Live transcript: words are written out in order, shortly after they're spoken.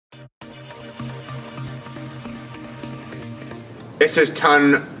SS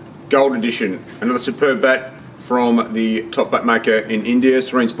Ton Gold Edition, another superb bat from the top bat maker in India,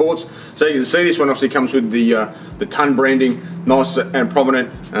 Sareen Sports. So you can see this one obviously comes with the ton branding, nice and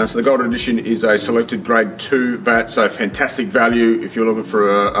prominent. So the Gold Edition is a selected grade 2 bat, so fantastic value if you're looking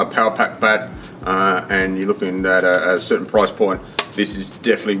for a power pack bat and you're looking at a certain price point. This is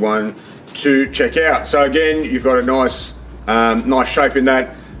definitely one to check out. So again, you've got a nice nice shape in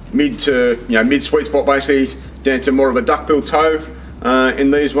that, mid sweet spot basically, down to more of a duckbill toe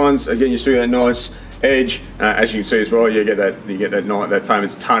in these ones. Again, you see that nice edge, as you can see as well. You get that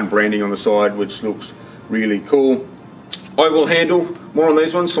famous ton branding on the side, which looks really cool. Oval handle, more on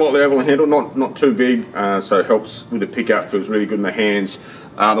these ones, slightly oval handle, not too big, so it helps with the pickup. Feels really good in the hands.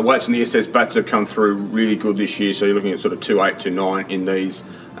 The weights on the SS bats have come through really good this year, so you're looking at sort of 2.8 to 9 in these.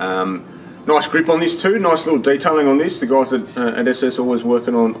 Nice grip on this too, nice little detailing on this. The guys at SS are always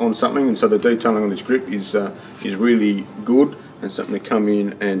working on something, and so the detailing on this grip is really good and something to come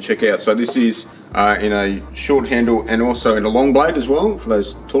in and check out. So this is in a short handle and also in a long blade as well for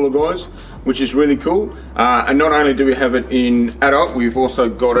those taller guys, which is really cool. And not only do we have it in adult, we've also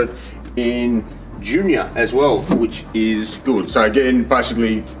got it in junior as well, which is good. So again,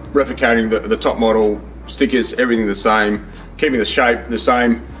 basically replicating the top model, stickers, everything the same, keeping the shape the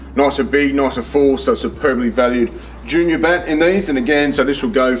same, nice and big, nice and full, so superbly valued junior bat in these. And again, so this will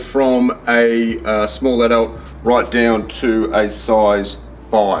go from a small adult right down to a size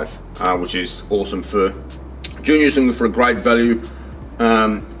 5, which is awesome for juniors looking for a great value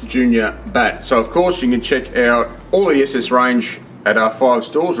junior bat. So of course you can check out all the SS range at our 5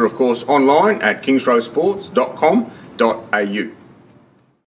 stores, or of course online at kingsgrovesports.com.au.